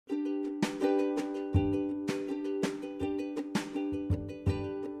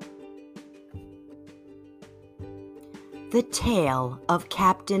The Tale of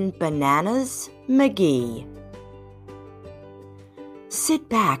Captain Bananas McGee. Sit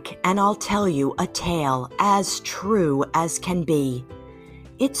back and I'll tell you a tale as true as can be.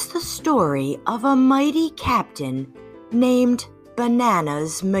 It's the story of a mighty captain named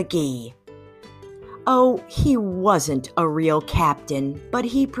Bananas McGee. Oh, he wasn't a real captain, but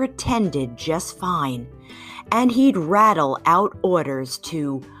he pretended just fine. And he'd rattle out orders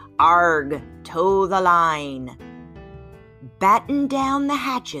to "Arg, tow the line." Batten down the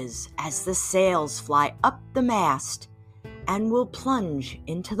hatches as the sails fly up the mast, and we'll plunge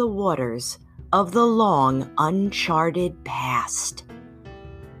into the waters of the long uncharted past.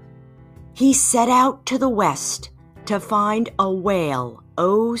 He set out to the west to find a whale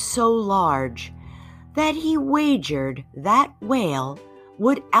oh so large that he wagered that whale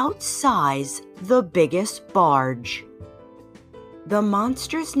would outsize the biggest barge. The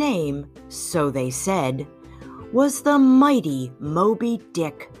monster's name, so they said, was the mighty Moby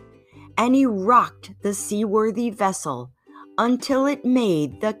Dick, and he rocked the seaworthy vessel until it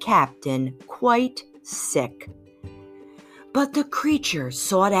made the captain quite sick. But the creature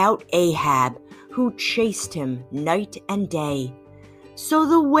sought out Ahab, who chased him night and day. So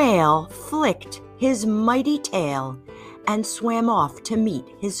the whale flicked his mighty tail and swam off to meet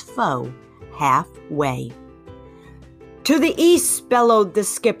his foe halfway. "To the east," bellowed the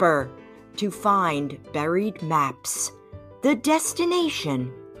skipper, to find buried maps, the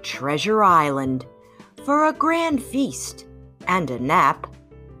destination, Treasure Island, for a grand feast and a nap.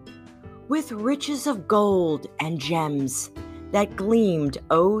 With riches of gold and gems that gleamed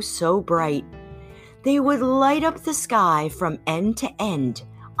oh so bright, they would light up the sky from end to end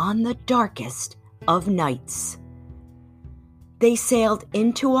on the darkest of nights. They sailed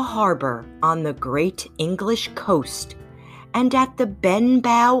into a harbor on the great English coast, and at the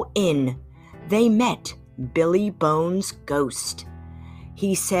Benbow Inn they met Billy Bones' ghost.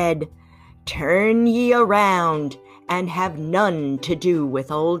 He said, "Turn ye around and have none to do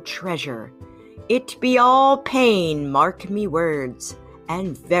with old treasure. It be all pain, mark me words,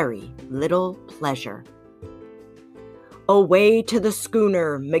 and very little pleasure." Away to the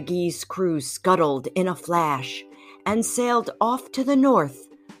schooner McGee's crew scuttled in a flash and sailed off to the north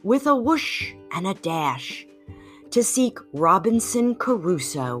with a whoosh and a dash to seek Robinson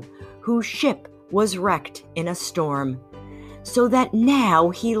Crusoe, whose ship was wrecked in a storm, so that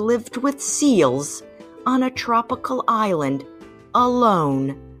now he lived with seals on a tropical island,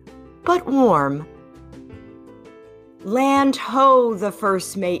 alone, but warm. "Land ho!" the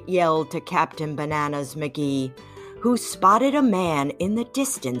first mate yelled to Captain Bananas McGee, who spotted a man in the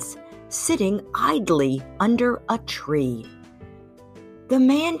distance sitting idly under a tree. The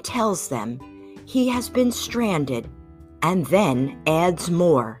man tells them he has been stranded, and then adds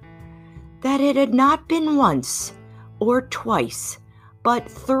more, that it had not been once or twice, but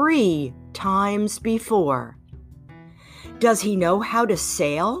 3 times before. Does he know how to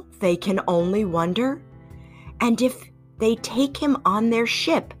sail? They can only wonder. And if they take him on their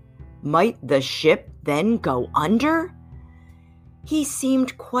ship, might the ship then go under? He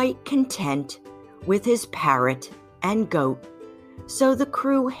seemed quite content with his parrot and goat, so the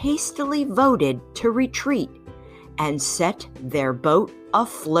crew hastily voted to retreat and set their boat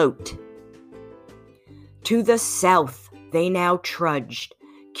afloat. To the south they now trudged,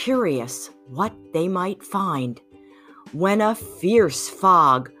 curious what they might find, when a fierce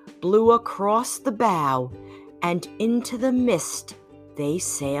fog blew across the bow, and into the mist they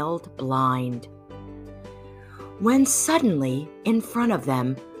sailed blind. When suddenly in front of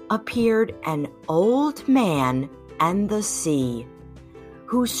them appeared an old man and the sea,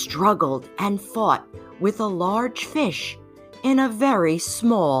 who struggled and fought with a large fish in a very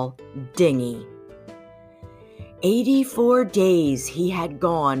small dinghy. 84 days he had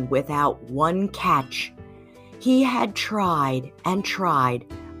gone without one catch. He had tried and tried,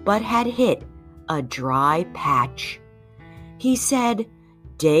 but had hit a dry patch. He said,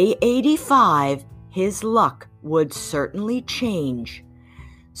 day 85, his luck would certainly change.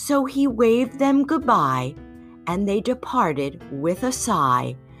 So he waved them goodbye, and they departed with a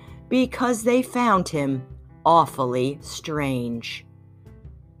sigh, because they found him awfully strange.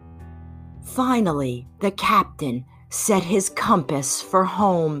 Finally, the captain set his compass for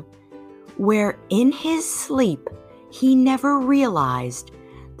home, where in his sleep he never realized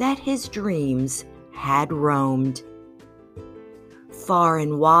that his dreams had roamed. Far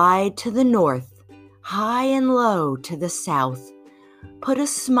and wide to the north, high and low to the south, put a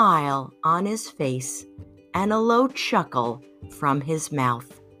smile on his face and a low chuckle from his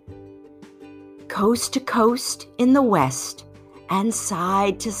mouth. Coast to coast in the west, and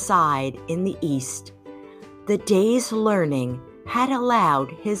side to side in the east, The day's learning had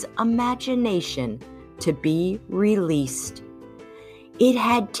allowed his imagination to be released. It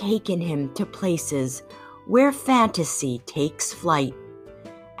had taken him to places where fantasy takes flight,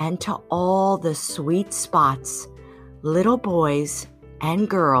 and to all the sweet spots little boys and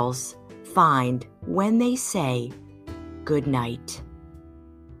girls find when they say good night.